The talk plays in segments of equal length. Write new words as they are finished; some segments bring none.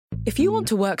If you want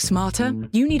to work smarter,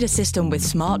 you need a system with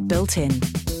smart built-in.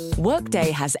 Workday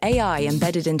has AI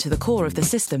embedded into the core of the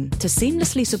system to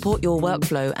seamlessly support your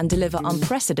workflow and deliver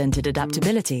unprecedented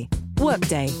adaptability.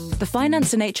 Workday, the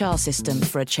finance and HR system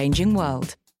for a changing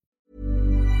world.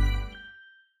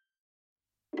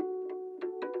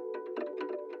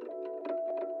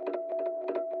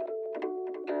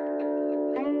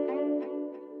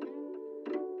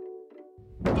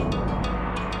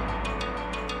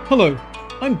 Hello,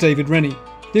 I'm David Rennie,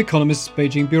 The Economist's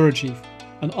Beijing Bureau Chief,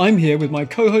 and I'm here with my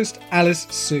co-host Alice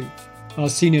Su, our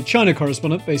senior China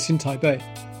correspondent based in Taipei.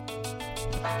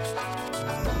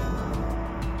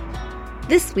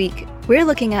 This week, we're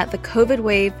looking at the COVID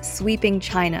wave sweeping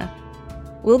China.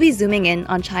 We'll be zooming in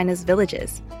on China's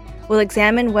villages. We'll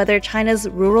examine whether China's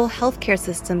rural healthcare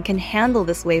system can handle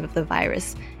this wave of the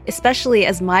virus, especially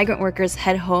as migrant workers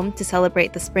head home to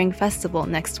celebrate the Spring Festival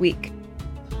next week.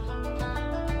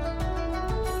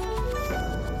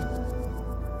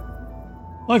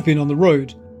 I've been on the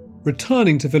road,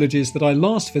 returning to villages that I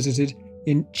last visited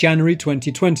in January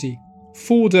 2020,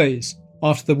 4 days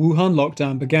after the Wuhan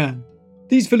lockdown began.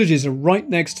 These villages are right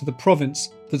next to the province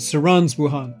that surrounds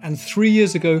Wuhan, and 3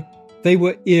 years ago, they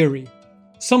were eerie.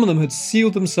 Some of them had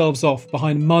sealed themselves off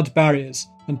behind mud barriers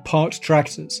and parked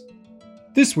tractors.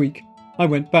 This week, I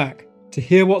went back to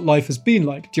hear what life has been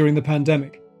like during the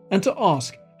pandemic, and to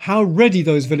ask how ready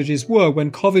those villages were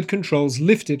when COVID controls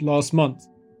lifted last month.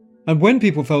 And when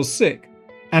people fell sick,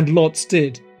 and lots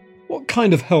did, what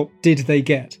kind of help did they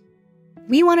get?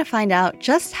 We want to find out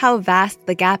just how vast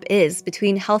the gap is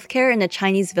between healthcare in a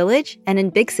Chinese village and in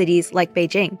big cities like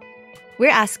Beijing. We're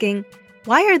asking,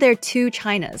 why are there two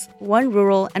Chinas, one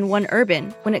rural and one urban,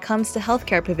 when it comes to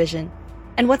healthcare provision?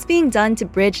 And what's being done to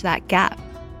bridge that gap?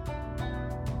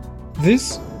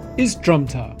 This is Drum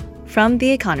Tower. From The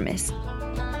Economist.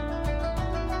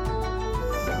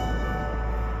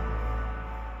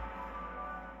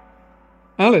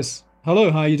 Alice, hello,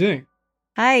 how are you doing?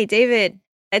 Hi, David.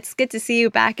 It's good to see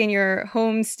you back in your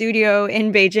home studio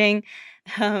in Beijing.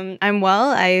 I'm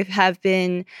well. I have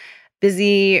been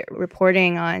busy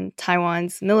reporting on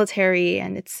Taiwan's military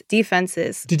and its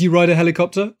defenses. Did you ride a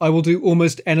helicopter? I will do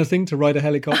almost anything to ride a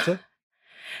helicopter.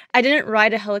 I didn't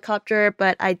ride a helicopter,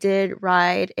 but I did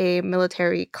ride a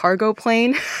military cargo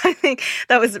plane. I think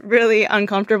that was really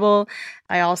uncomfortable.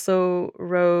 I also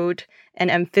rode an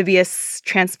amphibious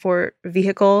transport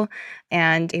vehicle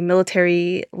and a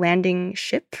military landing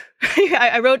ship.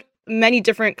 I rode many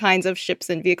different kinds of ships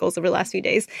and vehicles over the last few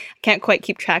days. I can't quite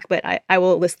keep track, but I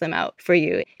will list them out for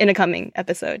you in a coming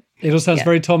episode. It all sounds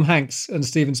very Tom Hanks and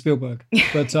Steven Spielberg,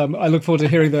 but I look forward to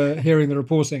hearing the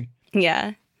reporting.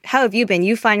 Yeah. How have you been?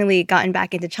 You've finally gotten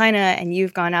back into China and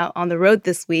you've gone out on the road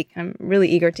this week. I'm really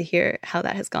eager to hear how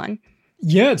that has gone.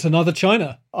 Yeah, it's another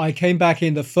China. I came back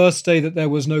in the first day that there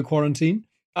was no quarantine,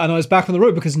 and I was back on the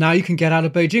road because now you can get out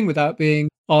of Beijing without being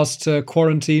asked to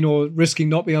quarantine or risking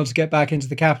not being able to get back into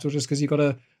the capital just because you've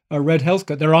got a red health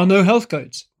code. There are no health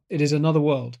codes. It is another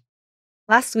world.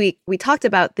 Last week, we talked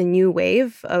about the new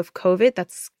wave of COVID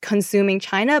that's consuming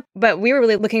China, but we were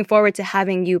really looking forward to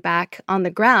having you back on the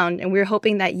ground, and we were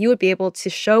hoping that you would be able to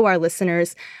show our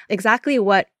listeners exactly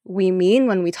what we mean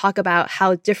when we talk about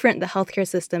how different the healthcare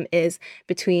system is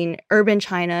between urban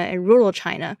China and rural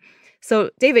China. So,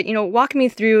 David, walk me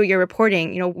through your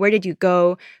reporting. Where did you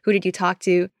go? Who did you talk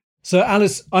to? So,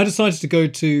 Alice, I decided to go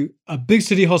to a big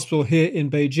city hospital here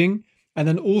in Beijing, and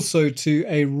then also to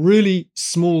a really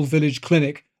small village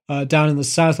clinic down in the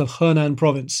south of Henan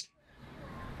province.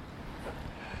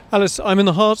 Alice, I'm in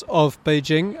the heart of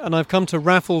Beijing, and I've come to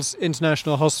Raffles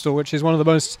International Hospital, which is one of the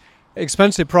most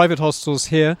expensive private hospitals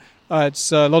here.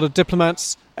 It's a lot of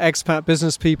diplomats, expat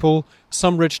business people,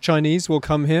 some rich Chinese will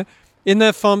come here. In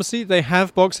their pharmacy, they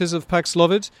have boxes of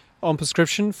Paxlovid on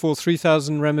prescription for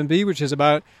 3,000 renminbi, which is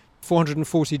about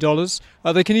 $440.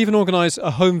 They can even organise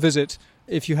a home visit.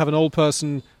 If you have an old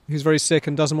person who's very sick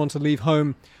and doesn't want to leave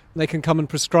home, they can come and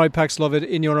prescribe Paxlovid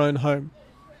in your own home.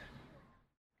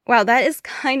 Wow, that is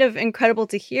kind of incredible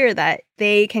to hear that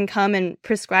they can come and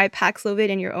prescribe Paxlovid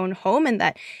in your own home and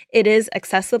that it is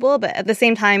accessible. But at the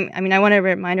same time, I want to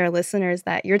remind our listeners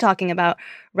that you're talking about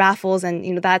Raffles,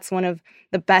 and that's one of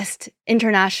the best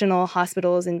international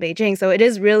hospitals in Beijing. So it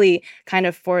is really kind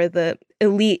of for the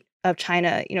elite of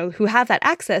China, who have that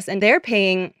access, and they're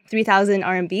paying 3,000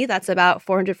 RMB. That's about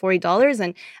 $440.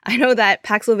 And I know that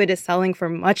Paxlovid is selling for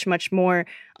much, much more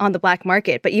on the black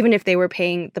market. But even if they were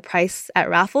paying the price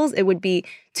at Raffles, it would be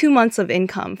 2 months of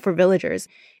income for villagers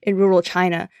in rural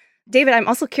China. David, I'm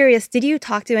also curious, did you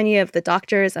talk to any of the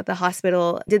doctors at the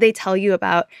hospital? Did they tell you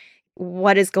about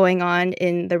what is going on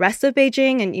in the rest of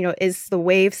Beijing? And, is the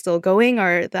wave still going?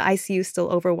 Are the ICU still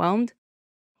overwhelmed?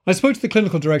 I spoke to the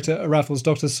clinical director at Raffles,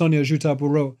 Dr. Sonia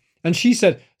Juta-Bourreau, and she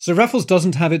said, so Raffles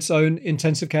doesn't have its own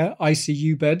intensive care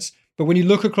ICU beds, but when you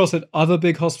look across at other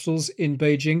big hospitals in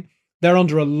Beijing, they're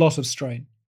under a lot of strain.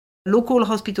 Local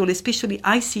hospitals, especially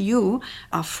ICU,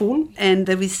 are full, and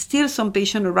there is still some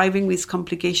patient arriving with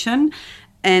complication,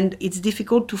 and it's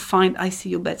difficult to find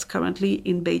ICU beds currently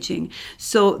in Beijing.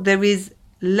 So there is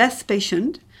less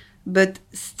patient, but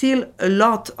still a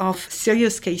lot of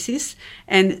serious cases,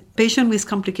 and patients with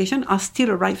complication are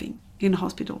still arriving in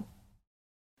hospital.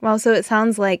 Well, so it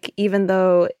sounds like even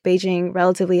though Beijing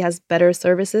relatively has better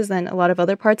services than a lot of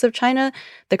other parts of China,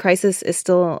 the crisis is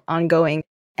still ongoing.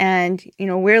 And,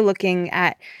 we're looking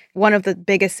at one of the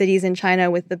biggest cities in China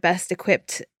with the best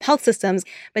equipped health systems.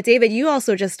 But David, you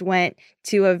also just went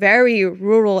to a very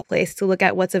rural place to look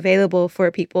at what's available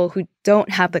for people who don't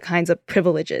have the kinds of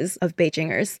privileges of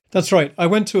Beijingers. That's right. I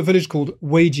went to a village called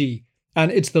Weiji,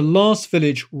 and it's the last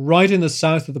village right in the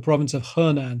south of the province of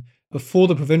Henan, before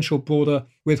the provincial border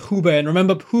with Hubei. And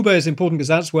remember, Hubei is important because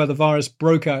that's where the virus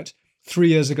broke out 3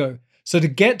 years ago. So to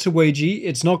get to Weiji,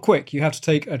 it's not quick. You have to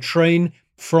take a train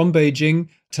from Beijing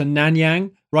to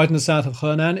Nanyang, right in the south of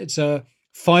Henan. It's a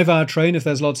 5-hour train if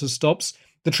there's lots of stops.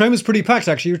 The train was pretty packed,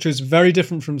 actually, which was very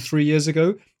different from 3 years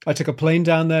ago. I took a plane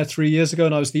down there 3 years ago,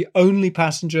 and I was the only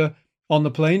passenger on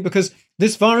the plane because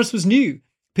this virus was new.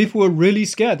 People were really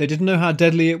scared. They didn't know how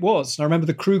deadly it was. And I remember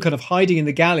the crew kind of hiding in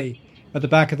the galley at the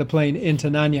back of the plane into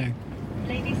Nanyang.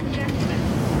 Ladies and gentlemen,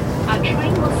 our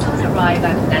train will soon arrive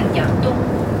at Nanyang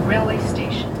Dong railway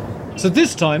station. So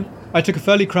this time, I took a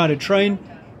fairly crowded train,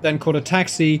 then caught a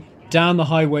taxi down the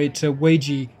highway to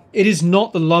Weiji. It is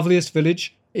not the loveliest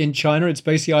village in China. It's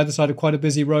basically either side of quite a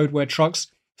busy road where trucks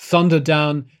thunder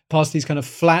down past these kind of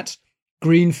flat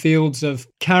green fields of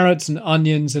carrots and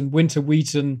onions and winter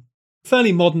wheat and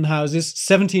fairly modern houses,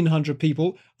 1,700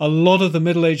 people, a lot of the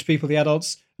middle-aged people, the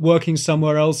adults, working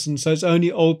somewhere else. And so it's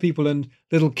only old people and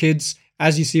little kids,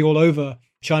 as you see all over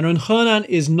China. And Henan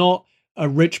is not a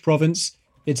rich province.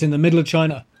 It's in the middle of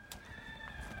China.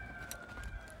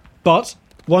 But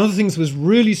one of the things that was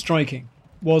really striking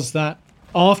was that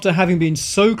after having been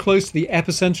so close to the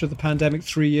epicenter of the pandemic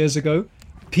 3 years ago,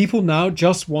 people now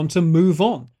just want to move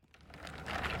on.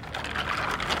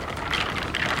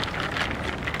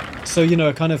 So,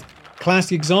 a kind of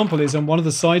classic example is on one of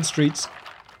the side streets,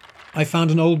 I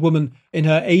found an old woman in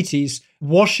her 80s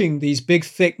washing these big,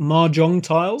 thick mahjong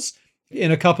tiles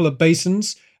in a couple of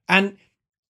basins. And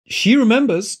she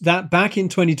remembers that back in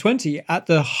 2020, at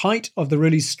the height of the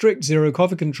really strict zero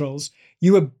COVID controls,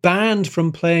 you were banned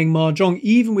from playing mahjong,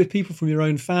 even with people from your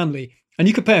own family, and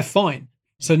you could pay a fine.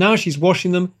 So now she's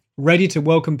washing them, ready to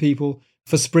welcome people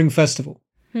for Spring Festival.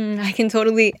 I can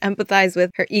totally empathize with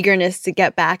her eagerness to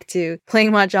get back to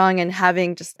playing mahjong and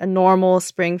having just a normal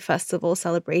Spring Festival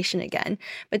celebration again.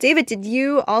 But David, did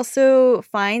you also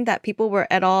find that people were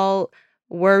at all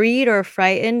worried or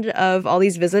frightened of all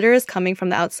these visitors coming from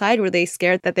the outside? Were they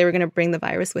scared that they were going to bring the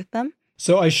virus with them?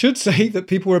 So I should say that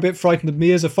people were a bit frightened of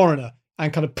me as a foreigner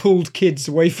and kind of pulled kids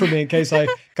away from me in case I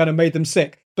kind of made them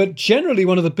sick. But generally,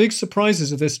 one of the big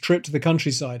surprises of this trip to the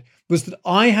countryside was that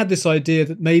I had this idea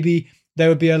that maybe there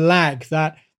would be a lag,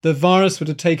 that the virus would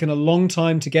have taken a long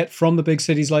time to get from the big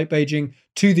cities like Beijing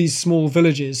to these small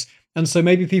villages. And so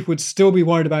maybe people would still be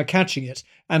worried about catching it,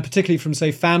 and particularly from,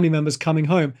 say, family members coming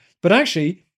home. But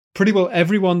actually, pretty well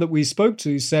everyone that we spoke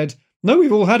to said, no,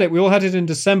 we've all had it. We all had it in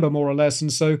December, more or less.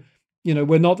 And so,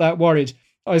 we're not that worried.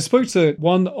 I spoke to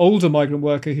one older migrant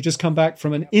worker who just come back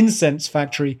from an incense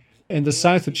factory in the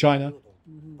south of China.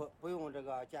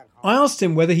 I asked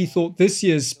him whether he thought this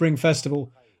year's Spring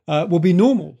Festival will be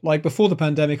normal, like before the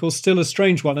pandemic, or still a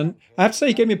strange one. And I have to say,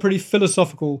 he gave me a pretty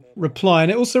philosophical reply.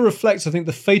 And it also reflects, I think,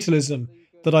 the fatalism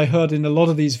that I heard in a lot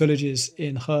of these villages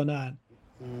in Henan.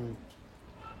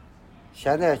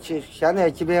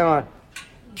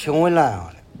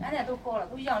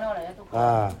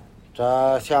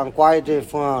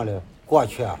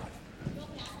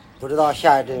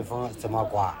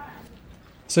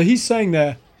 So he's saying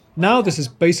there, now this is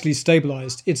basically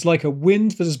stabilized. It's like a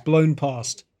wind that has blown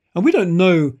past. And we don't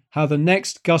know how the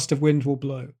next gust of wind will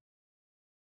blow.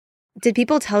 Did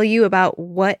people tell you about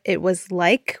what it was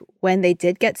like when they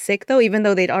did get sick, though, even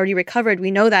though they'd already recovered?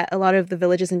 We know that a lot of the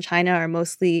villages in China are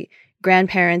mostly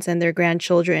grandparents and their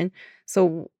grandchildren.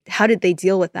 So how did they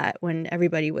deal with that when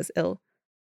everybody was ill?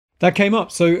 That came up.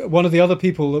 So one of the other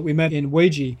people that we met in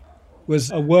Weiji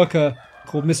was a worker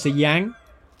called Mr. Yang.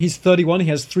 He's 31. He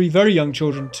has 3 very young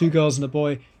children, 2 girls and a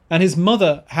boy. And his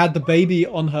mother had the baby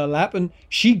on her lap, and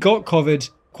she got COVID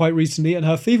quite recently, and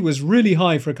her fever was really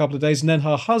high for a couple of days, and then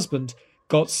her husband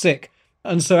got sick.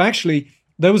 And so actually,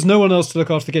 there was no one else to look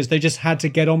after the kids. They just had to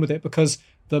get on with it because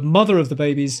the mother of the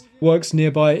babies works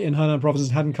nearby in Henan province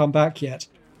and hadn't come back yet.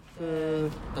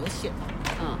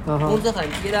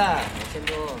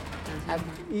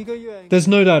 There's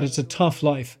no doubt it's a tough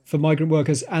life for migrant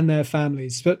workers and their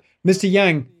families. But Mr.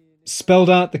 Yang spelled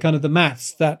out the kind of the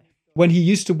maths that when he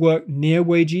used to work near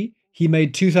Weiji, he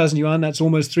made 2,000 yuan, that's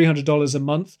almost $300 a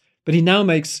month. But he now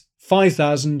makes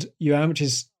 5,000 yuan, which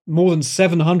is more than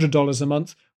 $700 a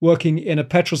month, working in a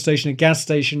petrol station, a gas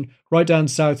station, right down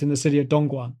south in the city of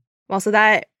Dongguan. Well, so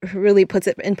that really puts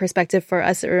it in perspective for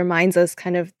us. It reminds us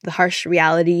kind of the harsh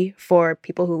reality for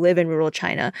people who live in rural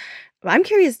China. I'm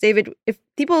curious, David, if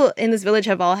people in this village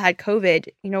have all had COVID,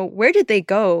 where did they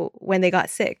go when they got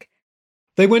sick?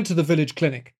 They went to the village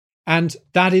clinic, and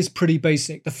that is pretty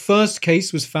basic. The first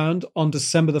case was found on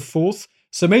December the 4th,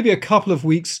 so maybe a couple of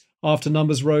weeks after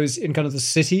numbers rose in kind of the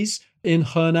cities in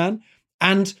Henan.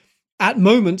 And at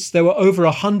moments, there were over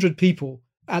 100 people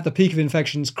at the peak of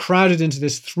infections crowded into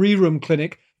this 3-room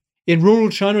clinic. In rural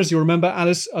China, as you remember,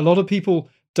 Alice, a lot of people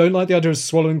don't like the idea of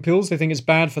swallowing pills. They think it's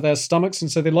bad for their stomachs,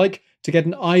 and so they like to get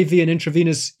an IV and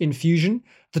intravenous infusion.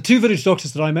 The 2 village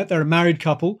doctors that I met, they're a married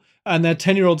couple, and their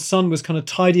 10-year-old son was kind of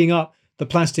tidying up the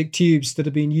plastic tubes that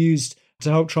had been used to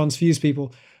help transfuse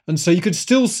people. And so you could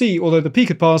still see, although the peak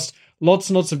had passed, lots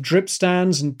and lots of drip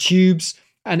stands and tubes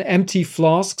and empty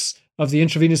flasks of the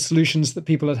intravenous solutions that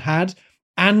people had had.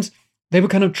 And they were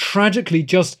kind of tragically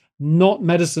just not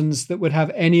medicines that would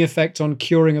have any effect on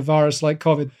curing a virus like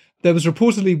COVID. There was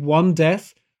reportedly 1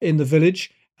 death in the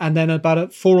village, and then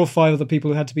about 4 or 5 other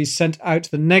people who had to be sent out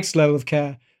to the next level of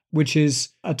care, which is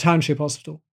a township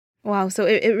hospital. Wow, so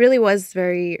it really was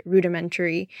very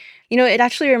rudimentary. It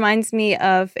actually reminds me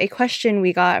of a question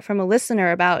we got from a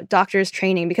listener about doctors'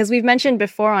 training, because we've mentioned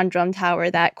before on Drum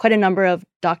Tower that quite a number of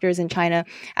doctors in China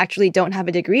actually don't have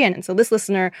a degree in it. So this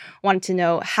listener wanted to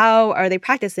know, how are they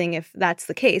practicing if that's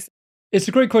the case? It's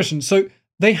a great question. So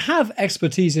they have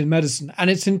expertise in medicine, and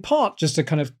it's in part just a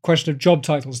kind of question of job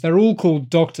titles. They're all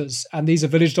called doctors, and these are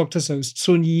village doctors, so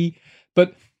Sun Yi,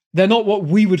 but they're not what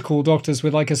we would call doctors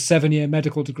with like a 7-year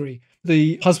medical degree.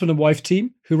 The husband and wife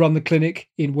team who run the clinic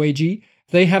in Weiji,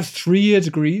 they have 3-year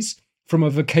degrees from a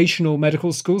vocational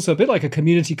medical school, so a bit like a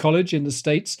community college in the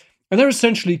States. And they're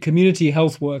essentially community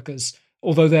health workers,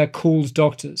 although they're called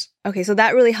doctors. Okay, so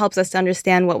that really helps us to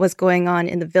understand what was going on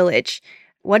in the village.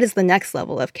 What is the next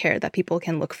level of care that people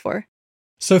can look for?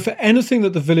 So for anything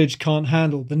that the village can't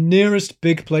handle, the nearest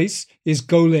big place is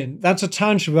Golin. That's a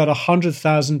township of about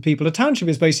 100,000 people. A township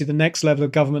is basically the next level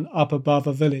of government up above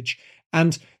a village.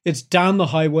 And it's down the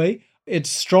highway. It's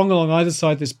strung along either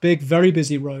side this big, very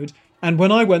busy road. And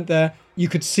when I went there, you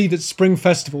could see that Spring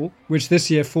Festival, which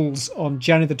this year falls on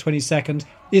January the 22nd,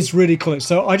 is really close.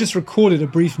 So I just recorded a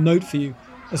brief note for you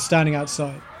as standing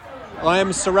outside. I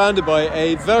am surrounded by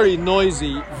a very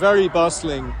noisy, very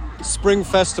bustling Spring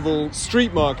Festival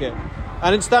street market.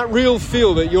 And it's that real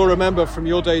feel that you'll remember from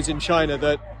your days in China,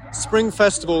 that Spring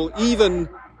Festival, even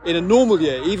in a normal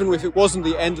year, even if it wasn't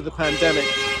the end of the pandemic,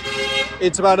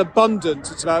 it's about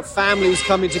abundance, it's about families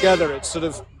coming together, it's sort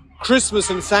of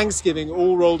Christmas and Thanksgiving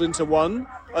all rolled into one.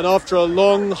 And after a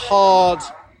long, hard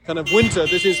kind of winter,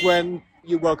 this is when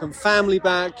you welcome family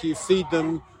back, you feed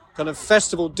them kind of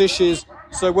festival dishes.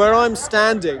 So where I'm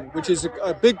standing, which is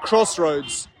a big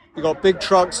crossroads, you've got big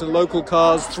trucks and local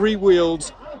cars,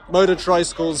 3-wheeled motor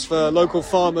tricycles for local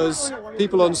farmers,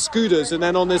 people on scooters. And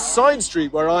then on this side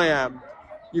street where I am,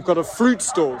 you've got a fruit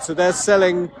stall. So they're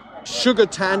selling sugar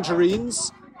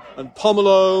tangerines and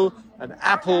pomelo and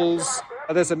apples.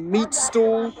 And there's a meat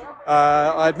stall.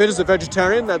 I admit as a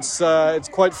vegetarian, it's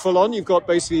quite full on. You've got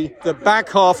basically the back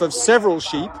half of several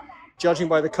sheep, judging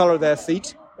by the color of their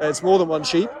feet. It's more than one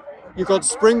sheep. You've got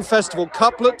Spring Festival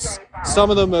couplets. Some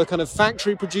of them are kind of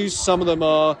factory produced. Some of them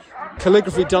are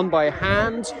calligraphy done by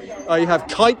hand. You have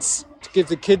kites to give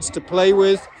the kids to play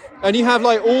with. And you have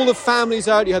like all the families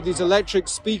out. You have these electric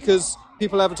speakers,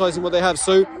 people advertising what they have.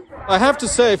 So I have to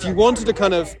say, if you wanted a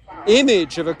kind of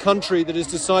image of a country that has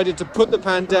decided to put the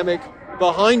pandemic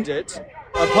behind it,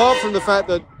 apart from the fact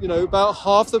that, about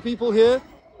half the people here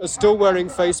are still wearing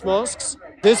face masks,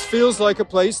 this feels like a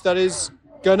place that is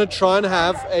going to try and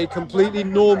have a completely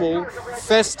normal,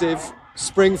 festive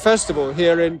Spring Festival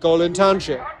here in Golin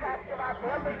Township.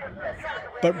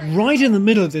 But right in the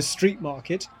middle of this street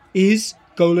market is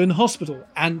Golin Hospital.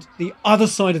 And the other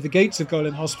side of the gates of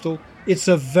Golin Hospital, it's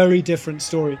a very different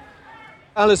story.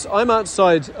 Alice, I'm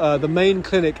outside the main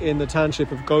clinic in the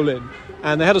township of Golin,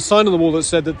 and they had a sign on the wall that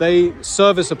said that they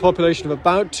service a population of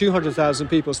about 200,000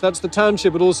 people. So that's the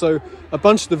township, but also a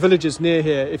bunch of the villages near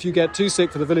here. If you get too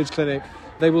sick for the village clinic,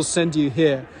 they will send you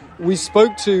here. We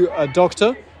spoke to a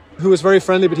doctor who was very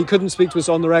friendly, but he couldn't speak to us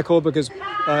on the record because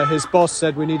his boss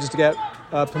said we needed to get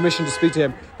permission to speak to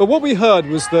him. But what we heard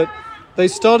was that they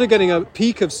started getting a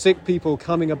peak of sick people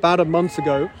coming about a month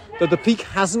ago, that the peak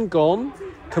hasn't gone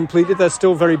completely. They're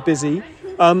still very busy.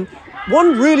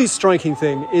 One really striking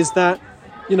thing is that,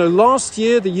 last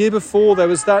year, the year before, there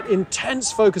was that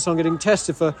intense focus on getting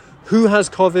tested for who has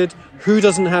COVID, who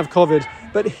doesn't have COVID.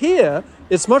 But here,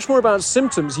 it's much more about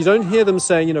symptoms. You don't hear them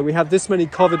saying, we have this many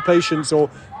COVID patients or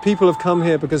people have come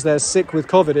here because they're sick with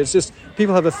COVID. It's just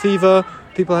people have a fever,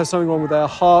 people have something wrong with their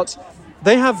heart.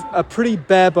 They have a pretty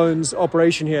bare bones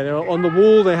operation here. On the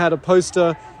wall, they had a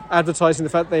poster advertising the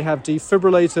fact that they have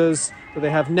defibrillators, that they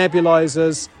have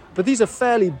nebulizers, but these are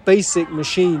fairly basic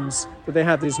machines that they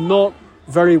have. These not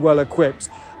very well equipped.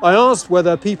 I asked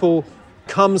whether people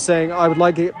come saying, I would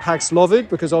like to get Paxlovid,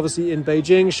 because obviously in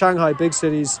Beijing, Shanghai, big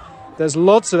cities, there's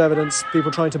lots of evidence,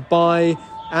 people trying to buy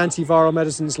antiviral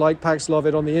medicines like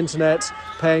Paxlovid on the internet,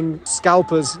 paying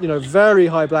scalpers, very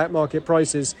high black market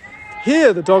prices.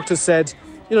 Here, the doctor said,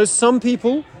 some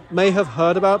people may have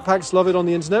heard about Paxlovid on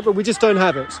the internet, but we just don't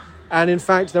have it. And in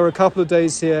fact, there were a couple of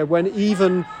days here when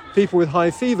even people with high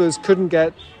fevers couldn't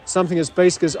get something as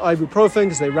basic as ibuprofen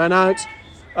because they ran out.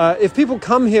 If people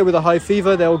come here with a high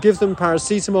fever, they'll give them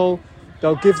paracetamol,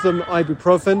 they'll give them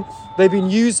ibuprofen. They've been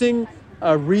using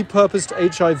a repurposed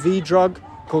HIV drug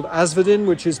called Asvadin,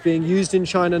 which is being used in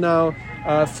China now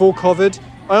for COVID.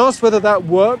 I asked whether that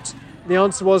worked. The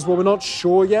answer was, well, we're not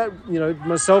sure yet.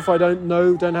 Myself, I don't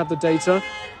know, don't have the data.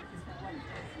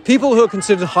 People who are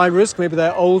considered high risk, maybe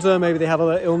they're older, maybe they have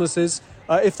other illnesses,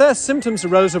 if their symptoms are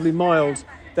relatively mild,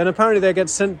 then apparently they get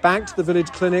sent back to the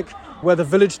village clinic where the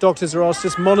village doctors are asked to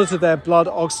just monitor their blood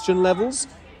oxygen levels.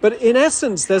 But in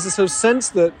essence, there's a sort of sense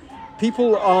that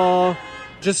people are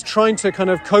just trying to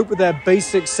kind of cope with their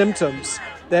basic symptoms.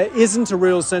 There isn't a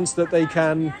real sense that they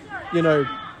can,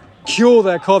 cure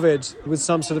their COVID with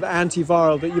some sort of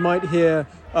antiviral that you might hear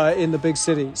in the big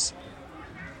cities.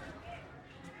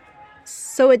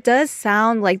 So it does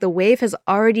sound like the wave has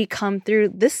already come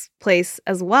through this place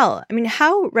as well. I mean,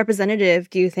 how representative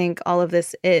do you think all of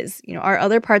this is? Are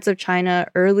other parts of China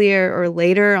earlier or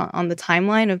later on the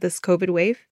timeline of this COVID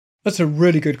wave? That's a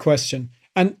really good question.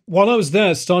 And while I was there,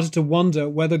 I started to wonder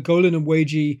whether Golin and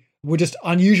Weiji were just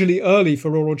unusually early for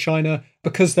rural China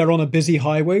because they're on a busy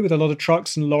highway with a lot of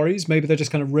trucks and lorries. Maybe they're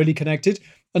just kind of really connected.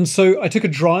 And so I took a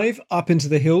drive up into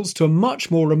the hills to a much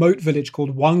more remote village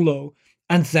called Wanglo.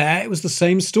 And there it was the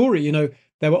same story.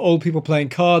 There were old people playing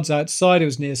cards outside. It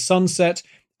was near sunset.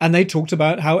 And they talked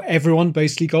about how everyone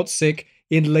basically got sick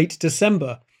in late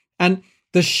December. And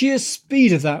the sheer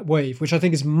speed of that wave, which I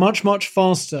think is much, much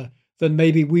faster than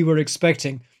maybe we were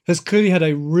expecting, has clearly had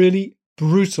a really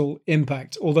brutal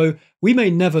impact, although we may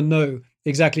never know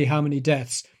exactly how many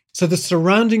deaths. So the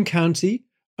surrounding county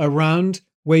around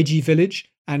Weiji village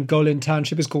and Golin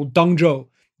township is called Dengzhou.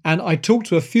 And I talked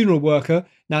to a funeral worker.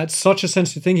 Now, it's such a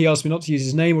sensitive thing. He asked me not to use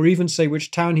his name or even say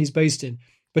which town he's based in.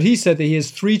 But he said that he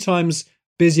is 3 times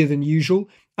busier than usual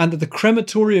and that the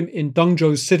crematorium in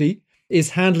Dengzhou City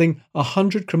is handling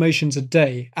 100 cremations a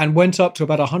day and went up to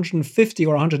about 150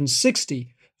 or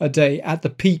 160 a day at the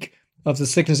peak of the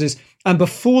sicknesses. And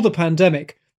before the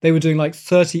pandemic, they were doing like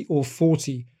 30 or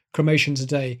 40 cremations a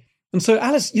day. And so,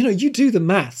 Alice, you do the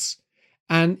maths.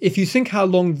 And if you think how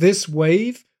long this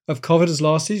wave of COVID has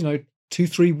lasted,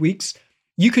 2-3 weeks,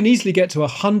 you can easily get to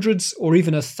hundreds or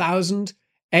even 1,000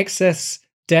 excess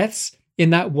deaths in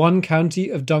that one county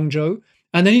of Dengzhou.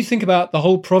 And then you think about the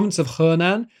whole province of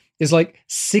Henan is like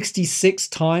 66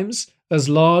 times as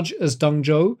large as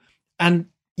Dengzhou. And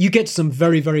you get some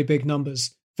very, very big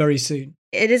numbers very soon.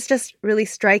 It is just really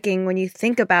striking when you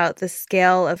think about the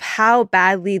scale of how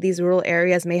badly these rural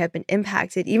areas may have been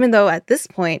impacted, even though at this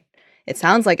point, it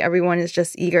sounds like everyone is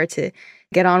just eager to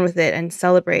get on with it and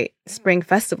celebrate Spring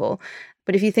Festival.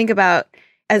 But if you think about,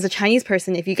 as a Chinese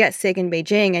person, if you get sick in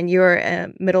Beijing and you're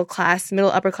a middle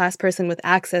upper class person with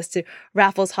access to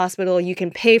Raffles Hospital, you can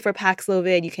pay for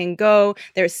Paxlovid, you can go,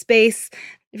 there's space.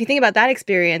 If you think about that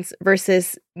experience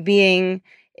versus being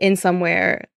in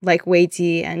somewhere like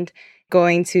Weiji and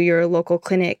going to your local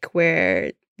clinic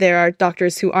where there are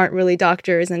doctors who aren't really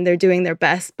doctors and they're doing their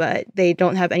best, but they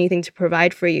don't have anything to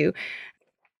provide for you.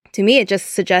 To me, it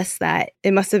just suggests that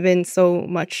it must have been so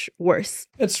much worse.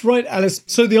 That's right, Alice.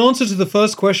 So the answer to the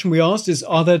first question we asked is,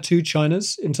 are there 2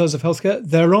 Chinas in terms of healthcare?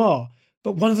 There are.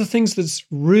 But one of the things that's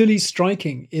really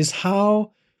striking is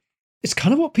how it's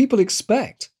kind of what people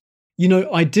expect.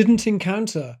 I didn't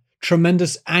encounter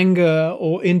tremendous anger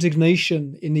or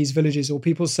indignation in these villages, or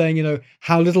people saying,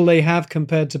 how little they have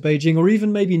compared to Beijing, or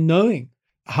even maybe knowing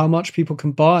how much people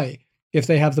can buy if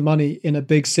they have the money in a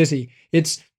big city.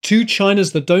 It's two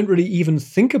Chinas that don't really even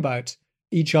think about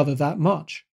each other that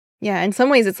much. Yeah, in some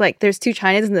ways, it's like there's two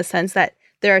Chinas in the sense that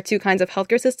there are two kinds of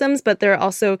healthcare systems, but there are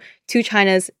also two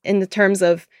Chinas in the terms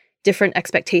of different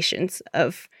expectations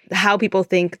of how people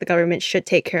think the government should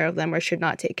take care of them or should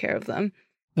not take care of them.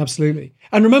 Absolutely.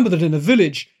 And remember that in a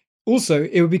village, also,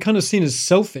 it would be kind of seen as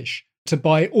selfish to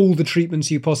buy all the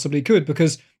treatments you possibly could,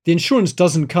 because the insurance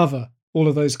doesn't cover all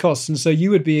of those costs. And so you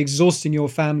would be exhausting your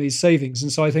family's savings.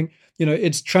 And so I think,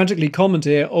 it's tragically common to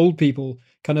hear old people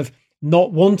kind of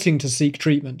not wanting to seek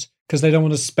treatment because they don't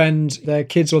want to spend their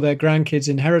kids' or their grandkids'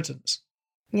 inheritance.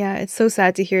 Yeah, it's so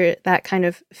sad to hear that kind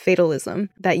of fatalism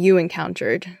that you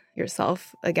encountered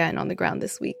yourself again on the ground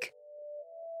this week.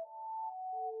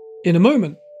 In a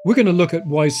moment, we're going to look at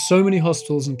why so many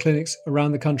hospitals and clinics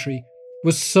around the country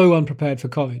were so unprepared for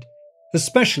COVID,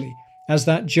 especially as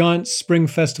that giant spring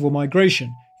festival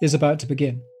migration is about to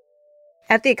begin.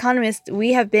 At The Economist,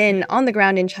 we have been on the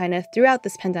ground in China throughout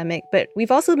this pandemic, but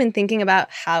we've also been thinking about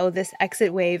how this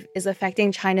exit wave is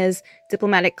affecting China's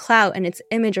diplomatic clout and its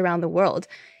image around the world.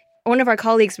 One of our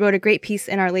colleagues wrote a great piece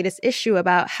in our latest issue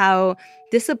about how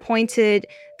disappointed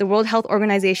the World Health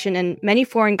Organization and many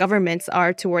foreign governments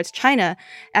are towards China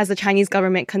as the Chinese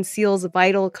government conceals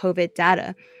vital COVID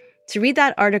data. To read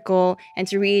that article and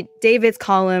to read David's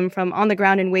column from On the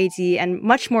Ground in Weiji and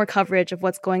much more coverage of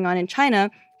what's going on in China,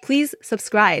 please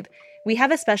subscribe. We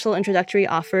have a special introductory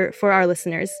offer for our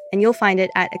listeners, and you'll find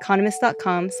it at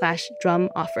economist.com/drum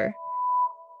offer.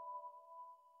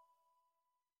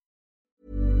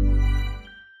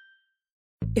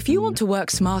 If you want to work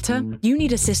smarter, you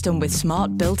need a system with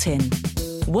smart built-in.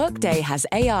 Workday has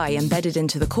AI embedded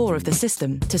into the core of the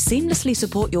system to seamlessly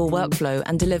support your workflow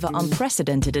and deliver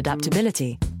unprecedented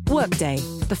adaptability. Workday,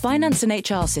 the finance and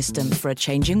HR system for a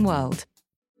changing world.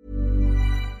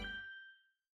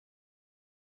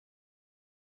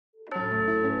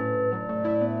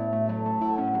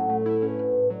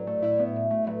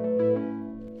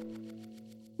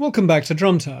 Welcome back to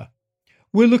Drum Tower.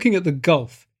 We're looking at the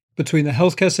gulf between the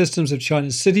healthcare systems of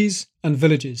China's cities and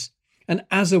villages. And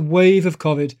as a wave of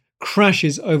COVID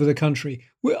crashes over the country,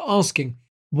 we're asking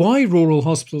why rural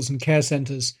hospitals and care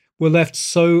centres were left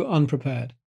so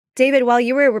unprepared. David, while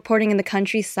you were reporting in the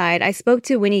countryside, I spoke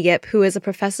to Winnie Yip, who is a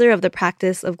professor of the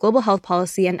practice of global health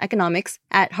policy and economics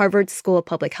at Harvard School of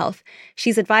Public Health.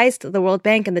 She's advised the World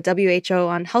Bank and the WHO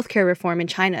on healthcare reform in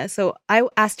China. So I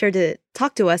asked her to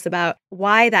talk to us about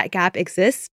why that gap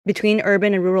exists between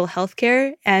urban and rural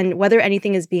healthcare and whether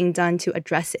anything is being done to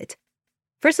address it.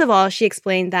 First of all, she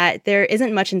explained that there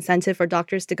isn't much incentive for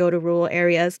doctors to go to rural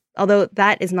areas, although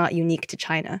that is not unique to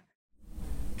China.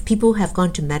 People have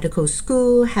gone to medical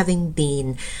school, having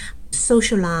been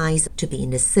socialized to be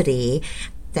in the city.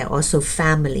 There are also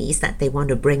families that they want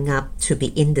to bring up to be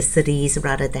in the cities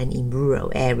rather than in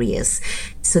rural areas.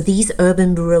 So these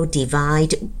urban-rural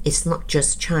divide is not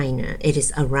just China, it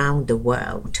is around the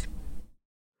world.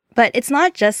 But it's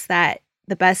not just that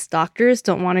the best doctors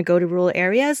don't want to go to rural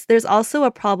areas. There's also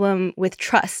a problem with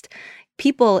trust.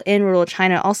 People in rural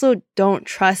China also don't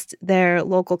trust their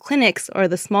local clinics or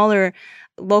the smaller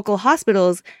local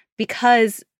hospitals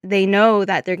because they know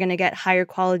that they're going to get higher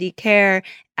quality care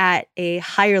at a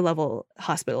higher level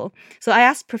hospital. So I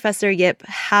asked Professor Yip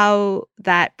how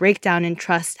that breakdown in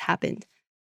trust happened.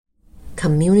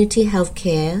 Community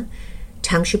healthcare,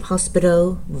 township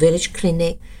hospital, village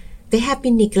clinic, they have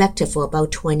been neglected for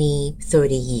about 20,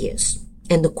 30 years,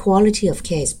 and the quality of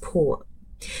care is poor.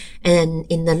 And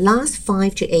in the last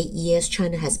 5 to 8 years,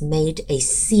 China has made a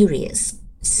serious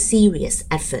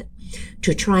effort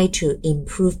to try to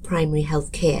improve primary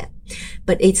health care.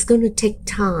 But it's going to take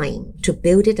time to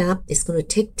build it up. It's going to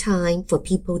take time for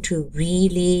people to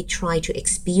really try to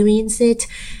experience it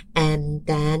and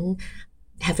then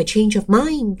have a change of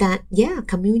mind that,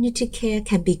 community care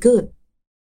can be good.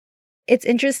 It's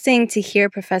interesting to hear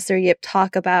Professor Yip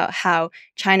talk about how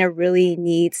China really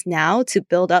needs now to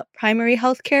build up primary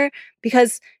healthcare,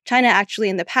 because China actually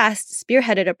in the past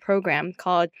spearheaded a program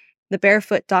called the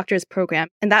Barefoot Doctors Program.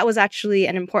 And that was actually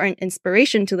an important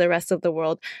inspiration to the rest of the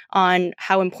world on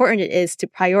how important it is to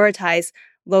prioritize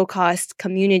low-cost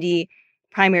community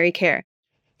primary care.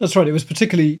 That's right. It was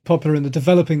particularly popular in the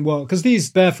developing world because these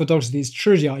barefoot doctors, these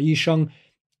持家医生,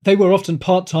 they were often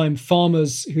part-time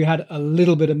farmers who had a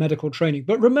little bit of medical training.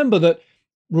 But remember that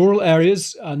rural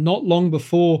areas, not long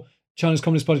before China's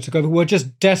Communist Party took over, were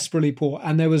just desperately poor,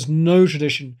 and there was no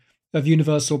tradition of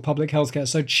universal public healthcare.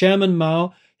 So Chairman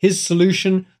Mao, his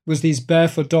solution was these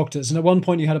barefoot doctors. And at one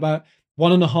point you had about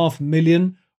 1.5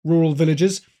 million rural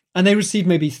villages, and they received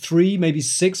maybe 3, maybe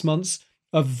 6 months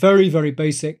of very, very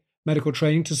basic medical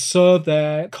training to serve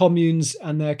their communes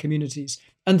and their communities.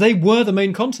 And they were the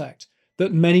main contact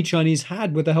that many Chinese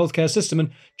had with the healthcare system.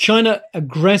 And China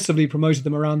aggressively promoted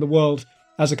them around the world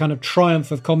as a kind of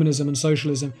triumph of communism and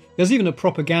socialism. There's even a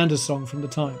propaganda song from the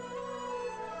time.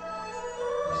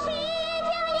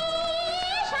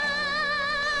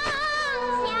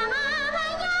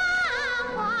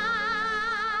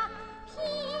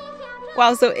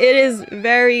 Wow, so it is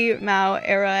very Mao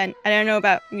era, and I don't know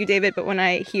about you, David, but when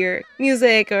I hear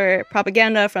music or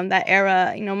propaganda from that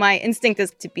era, my instinct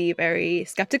is to be very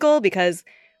skeptical because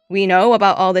we know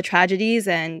about all the tragedies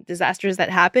and disasters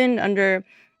that happened under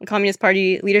the Communist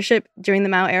Party leadership during the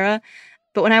Mao era.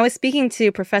 But when I was speaking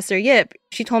to Professor Yip,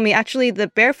 she told me actually the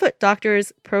Barefoot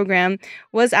Doctors program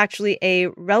was actually a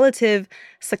relative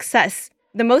success.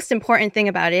 The most important thing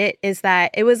about it is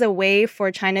that it was a way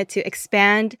for China to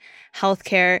expand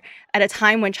healthcare at a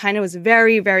time when China was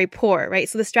very, very poor, right?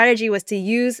 So the strategy was to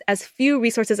use as few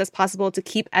resources as possible to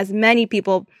keep as many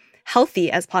people healthy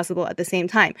as possible at the same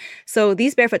time. So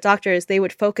these barefoot doctors, they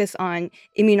would focus on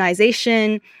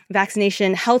immunization,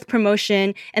 vaccination, health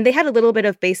promotion, and they had a little bit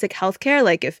of basic healthcare.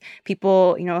 Like if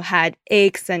people, had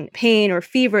aches and pain or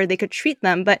fever, they could treat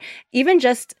them. But even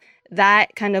just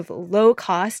that kind of low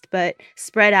cost but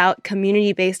spread out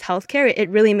community-based healthcare, it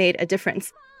really made a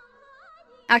difference.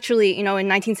 Actually, in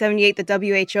 1978,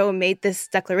 the WHO made this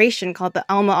declaration called the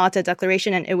Alma-Ata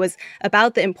Declaration, and it was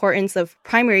about the importance of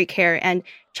primary care. And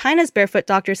China's barefoot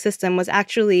doctor system was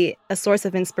actually a source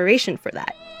of inspiration for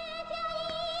that.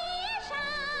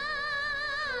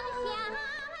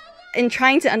 In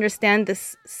trying to understand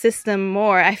this system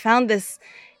more, I found this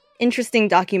interesting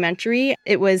documentary.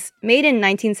 It was made in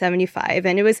 1975,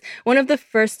 and it was one of the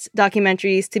first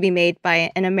documentaries to be made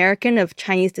by an American of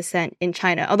Chinese descent in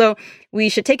China. Although we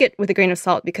should take it with a grain of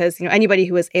salt because, anybody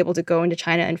who was able to go into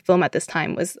China and film at this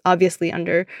time was obviously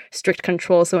under strict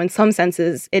control. So in some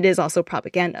senses, it is also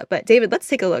propaganda. But David, let's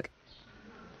take a look.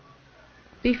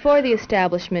 Before the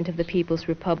establishment of the People's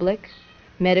Republic,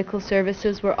 medical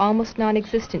services were almost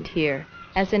non-existent here,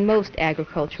 as in most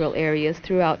agricultural areas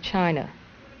throughout China.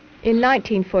 In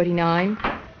 1949,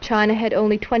 China had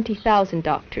only 20,000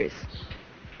 doctors.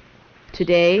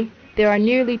 Today, there are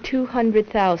nearly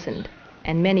 200,000,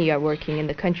 and many are working in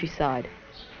the countryside.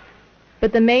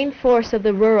 But the main force of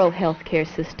the rural healthcare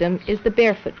system is the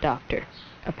barefoot doctor,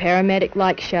 a paramedic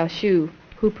like Xiao Shu,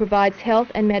 who provides health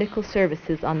and medical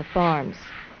services on the farms.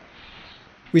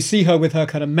 We see her with her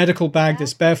kind of medical bag,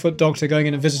 this barefoot doctor going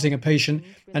in and visiting a patient,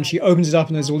 and she opens it up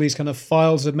and there's all these kind of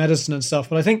files of medicine and stuff.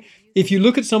 But I think if you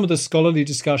look at some of the scholarly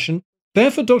discussion,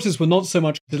 barefoot doctors were not so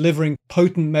much delivering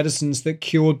potent medicines that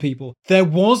cured people. There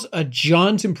was a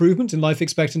giant improvement in life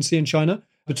expectancy in China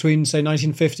between, say,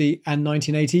 1950 and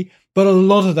 1980, but a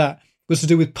lot of that was to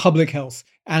do with public health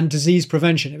and disease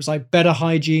prevention. It was like better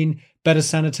hygiene, better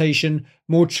sanitation,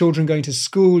 more children going to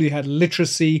school, you had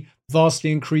literacy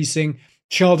vastly increasing,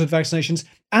 childhood vaccinations,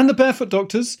 and the barefoot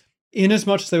doctors, in as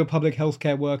much as they were public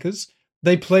healthcare workers,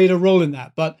 they played a role in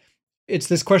that. But it's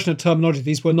this question of terminology.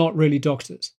 These were not really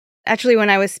doctors. Actually, when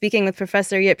I was speaking with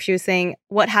Professor Yip, she was saying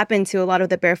what happened to a lot of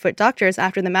the barefoot doctors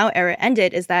after the Mao era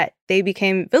ended is that they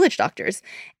became village doctors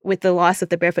with the loss of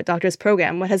the barefoot doctors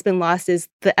program. What has been lost is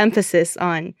the emphasis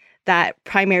on that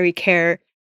primary care.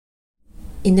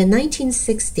 In the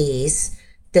 1960s,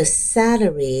 the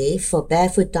salary for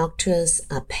barefoot doctors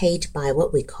are paid by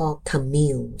what we call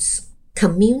communes.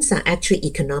 Communes are actually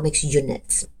economics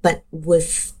units, but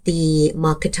with the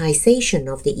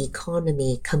marketization of the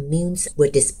economy, communes were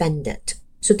disbanded.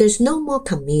 So there's no more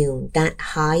commune that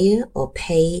hire or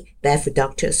pay barefoot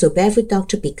doctors. So barefoot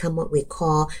doctor become what we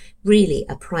call really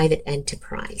a private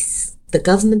enterprise. The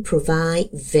government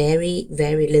provide very,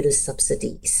 very little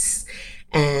subsidies.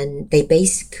 And they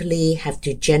basically have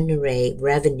to generate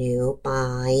revenue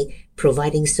by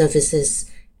providing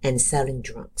services and selling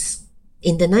drugs.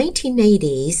 In the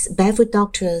 1980s, barefoot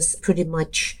doctors pretty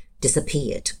much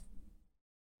disappeared.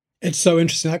 It's so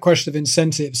interesting, that question of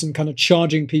incentives and kind of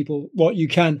charging people what you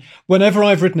can. Whenever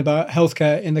I've written about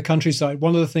healthcare in the countryside,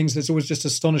 one of the things that's always just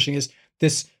astonishing is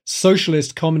this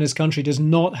socialist communist country does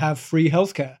not have free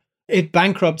healthcare. It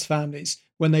bankrupts families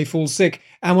when they fall sick.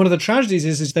 And one of the tragedies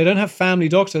is they don't have family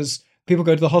doctors People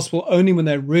go to the hospital only when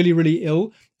they're really, really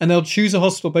ill. And they'll choose a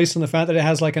hospital based on the fact that it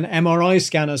has like an MRI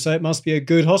scanner, so it must be a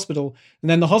good hospital. And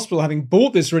then the hospital, having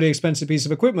bought this really expensive piece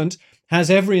of equipment, has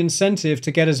every incentive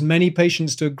to get as many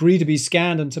patients to agree to be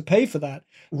scanned and to pay for that,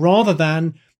 rather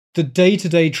than the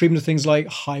day-to-day treatment of things like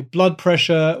high blood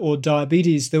pressure or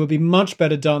diabetes that would be much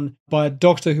better done by a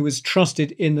doctor who is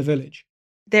trusted in the village.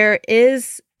 There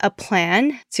is a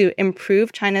plan to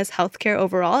improve China's healthcare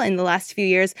overall. In the last few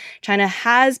years, China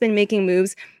has been making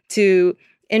moves to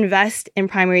invest in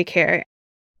primary care.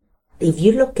 If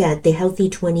you look at the Healthy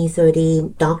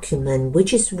 2030 document,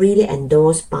 which is really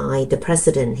endorsed by the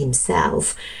president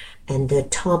himself and the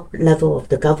top level of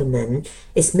the government,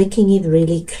 is making it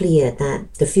really clear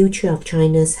that the future of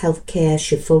China's healthcare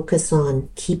should focus on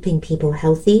keeping people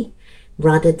healthy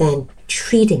rather than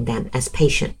treating them as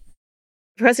patients.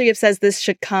 Professor Yip says this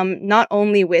should come not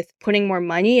only with putting more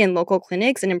money in local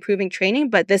clinics and improving training,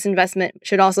 but this investment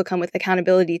should also come with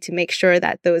accountability to make sure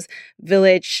that those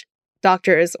village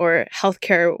doctors or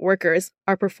healthcare workers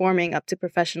are performing up to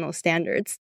professional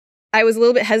standards. I was a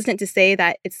little bit hesitant to say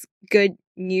that it's good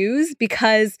news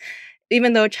because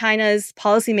even though China's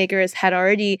policymakers had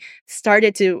already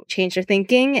started to change their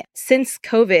thinking, since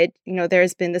COVID,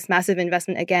 there's been this massive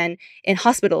investment again in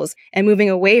hospitals and moving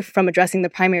away from addressing the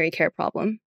primary care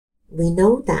problem. We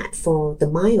know that for the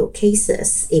mild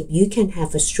cases, if you can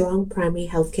have a strong primary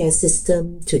healthcare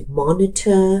system to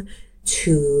monitor,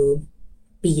 to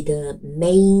be the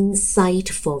main site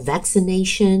for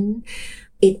vaccination,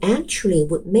 it actually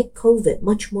would make COVID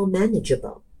much more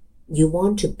manageable. You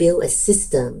want to build a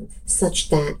system such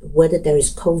that whether there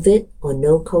is COVID or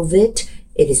no COVID,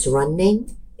 it is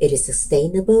running, it is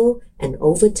sustainable, and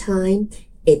over time,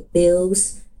 it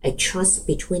builds a trust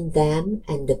between them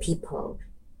and the people.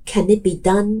 Can it be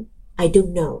done? I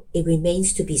don't know. It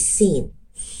remains to be seen.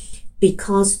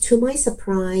 Because to my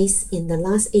surprise, in the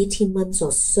last 18 months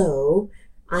or so,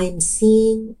 I'm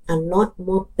seeing a lot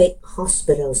more big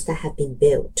hospitals that have been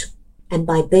built. And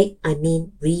by big, I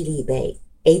mean really big.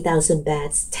 8,000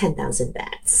 beds, 10,000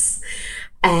 beds.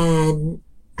 And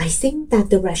I think that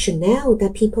the rationale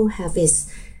that people have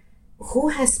is who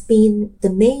has been the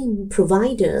main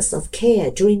providers of care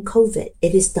during COVID?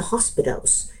 It is the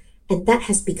hospitals. And that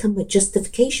has become a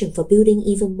justification for building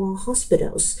even more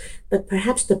hospitals. But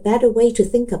perhaps the better way to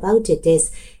think about it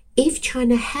is if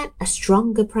China had a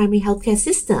stronger primary healthcare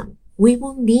system, we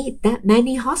won't need that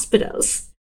many hospitals.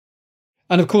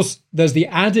 And of course, there's the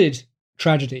added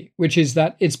tragedy, which is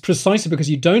that it's precisely because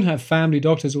you don't have family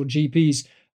doctors or GPs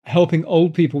helping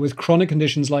old people with chronic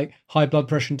conditions like high blood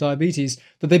pressure and diabetes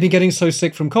that they've been getting so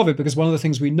sick from COVID. Because one of the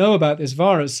things we know about this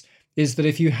virus is that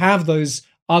if you have those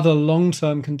other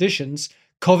long-term conditions,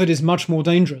 COVID is much more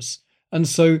dangerous. And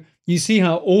so you see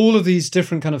how all of these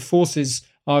different kind of forces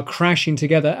are crashing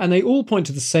together, and they all point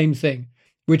to the same thing,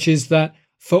 which is that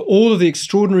for all of the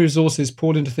extraordinary resources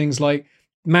poured into things like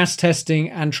mass testing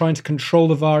and trying to control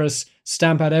the virus,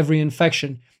 stamp out every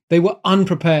infection, they were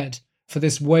unprepared for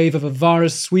this wave of a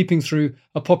virus sweeping through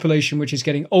a population which is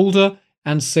getting older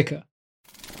and sicker.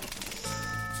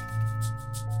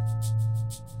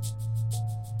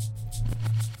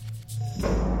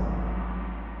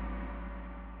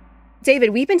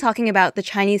 David, we've been talking about the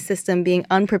Chinese system being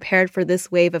unprepared for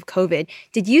this wave of COVID.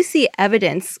 Did you see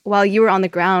evidence while you were on the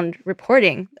ground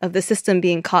reporting of the system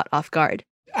being caught off guard?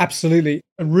 Absolutely.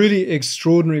 A really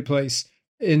extraordinary place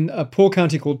in a poor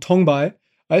county called Tongbai.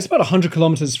 It's about 100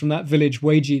 kilometers from that village,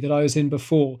 Weiji, that I was in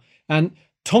before. And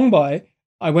Tongbai,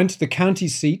 I went to the county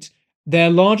seat. Their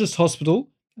largest hospital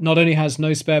not only has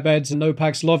no spare beds and no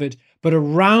Paxlovid, but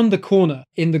around the corner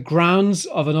in the grounds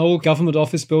of an old government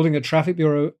office building, a traffic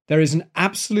bureau, there is an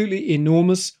absolutely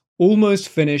enormous, almost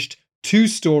finished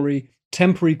 2-story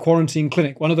temporary quarantine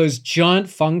clinic. One of those giant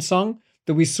fengsang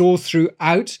that we saw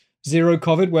throughout Zero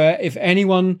COVID, where if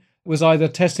anyone was either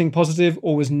testing positive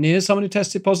or was near someone who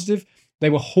tested positive, they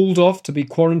were hauled off to be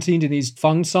quarantined in these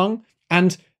fengsang.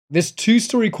 And this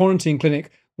 2-story quarantine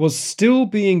clinic was still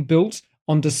being built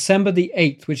on December the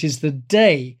 8th, which is the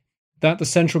day that the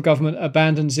central government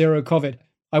abandoned Zero COVID.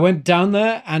 I went down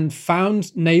there and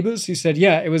found neighbors who said,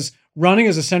 yeah, it was running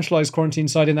as a centralized quarantine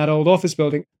site in that old office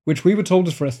building, which we were told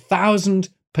was for 1,000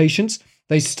 patients.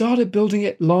 They started building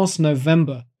it last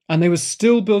November, and they were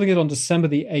still building it on December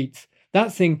the 8th.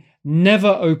 That thing never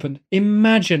opened.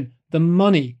 Imagine the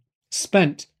money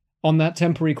spent on that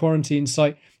temporary quarantine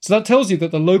site. So that tells you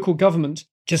that the local government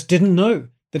just didn't know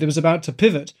that it was about to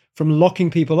pivot from locking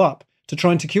people up to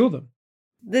trying to cure them.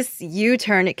 This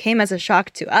U-turn, it came as a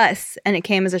shock to us, and it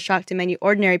came as a shock to many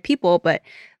ordinary people, but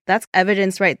that's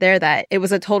evidence right there that it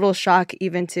was a total shock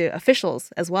even to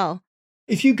officials as well.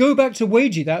 If you go back to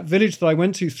Weiji, that village that I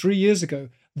went to 3 years ago,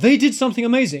 they did something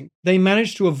amazing. They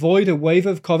managed to avoid a wave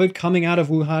of COVID coming out of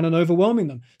Wuhan and overwhelming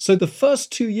them. So the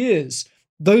first 2 years,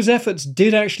 those efforts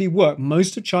did actually work.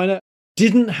 Most of China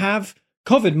didn't have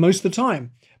COVID most of the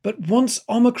time. But once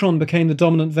Omicron became the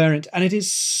dominant variant, and it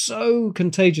is so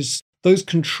contagious, those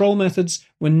control methods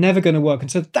were never going to work.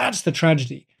 And so that's the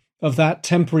tragedy of that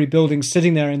temporary building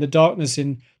sitting there in the darkness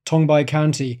in Tongbai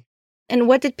County. And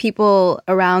what did people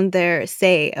around there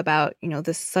say about,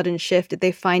 this sudden shift? Did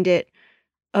they find it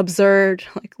absurd,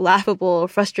 like laughable,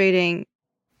 frustrating?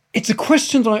 It's a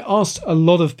question that I asked a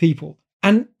lot of people.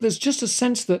 And there's just a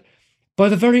sense that by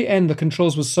the very end, the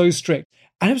controls were so strict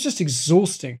and it was just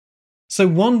exhausting. So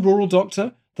one rural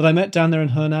doctor that I met down there in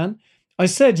Henan, I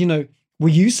said, were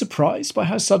you surprised by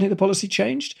how suddenly the policy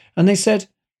changed? And they said,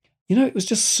 it was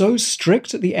just so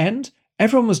strict at the end.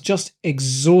 Everyone was just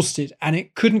exhausted and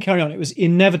it couldn't carry on. It was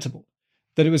inevitable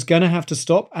that it was going to have to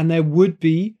stop and there would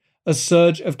be a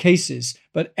surge of cases,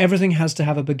 but everything has to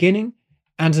have a beginning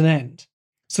and an end.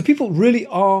 So people really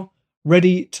are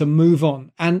ready to move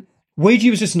on. And Weiji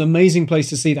was just an amazing place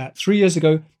to see that 3 years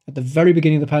ago at the very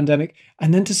beginning of the pandemic.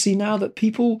 And then to see now that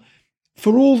people,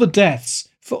 for all the deaths,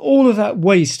 for all of that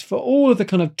waste, for all of the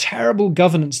kind of terrible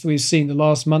governance that we've seen the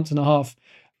last month and a half,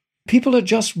 people are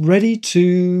just ready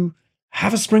to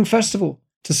have a Spring Festival,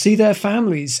 to see their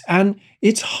families. And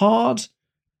it's hard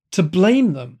to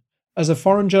blame them as a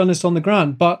foreign journalist on the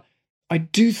ground. But I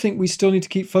do think we still need to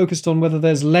keep focused on whether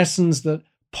there's lessons that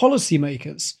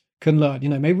policymakers can learn.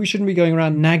 Maybe we shouldn't be going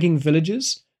around nagging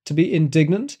villagers to be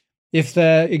indignant if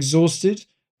they're exhausted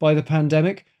by the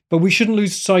pandemic. But we shouldn't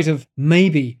lose sight of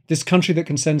maybe this country that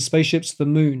can send spaceships to the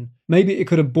moon. Maybe it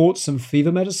could have bought some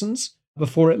fever medicines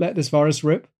before it let this virus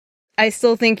rip. I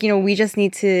still think, we just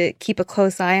need to keep a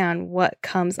close eye on what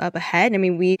comes up ahead. I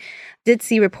mean, we did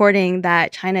see reporting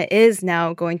that China is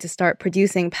now going to start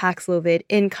producing Paxlovid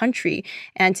in country.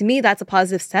 And to me, that's a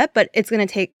positive step, but it's going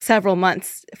to take several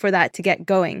months for that to get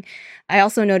going. I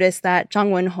also noticed that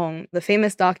Zhang Wenhong, the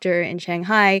famous doctor in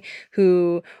Shanghai,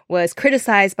 who was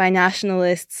criticized by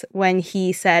nationalists when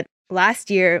he said last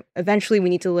year, eventually we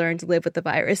need to learn to live with the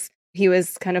virus. He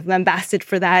was kind of lambasted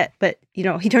for that, but,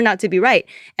 he turned out to be right.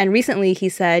 And recently he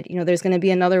said, there's going to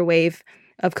be another wave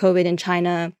of COVID in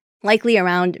China, likely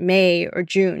around May or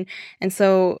June. And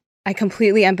so I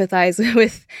completely empathize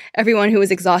with everyone who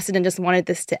was exhausted and just wanted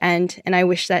this to end. And I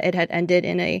wish that it had ended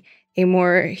in a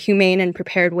more humane and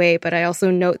prepared way. But I also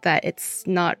note that it's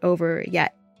not over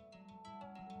yet.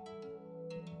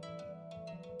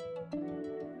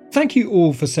 Thank you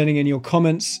all for sending in your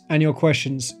comments and your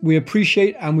questions. We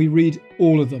appreciate and we read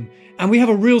all of them. And we have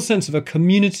a real sense of a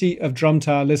community of Drum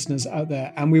Tower listeners out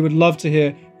there, and we would love to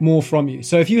hear more from you.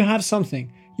 So if you have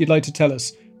something you'd like to tell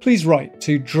us, please write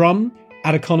to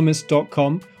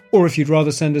drum@economist.com, or if you'd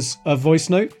rather send us a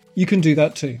voice note, you can do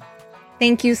that too.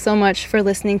 Thank you so much for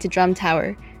listening to Drum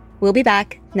Tower. We'll be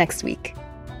back next week.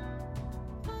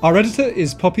 Our editor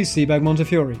is Poppy Seabag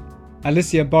Montefiore.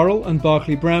 Alicia Burrell and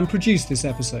Barclay Brown produced this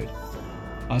episode.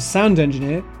 Our sound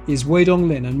engineer is Weidong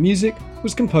Lin, and music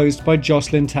was composed by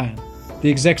Jocelyn Tan. The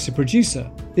executive producer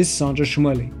is Sandra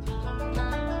Shmueli.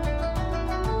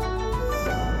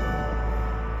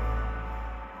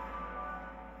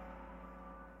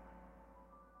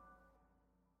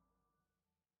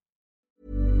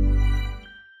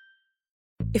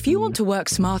 If you want to work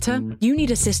smarter, you need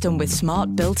a system with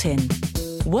smart built-in.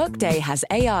 Workday has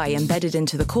AI embedded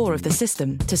into the core of the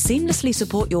system to seamlessly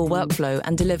support your workflow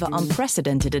and deliver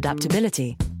unprecedented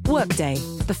adaptability. Workday,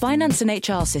 the finance and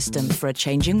HR system for a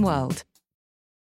changing world.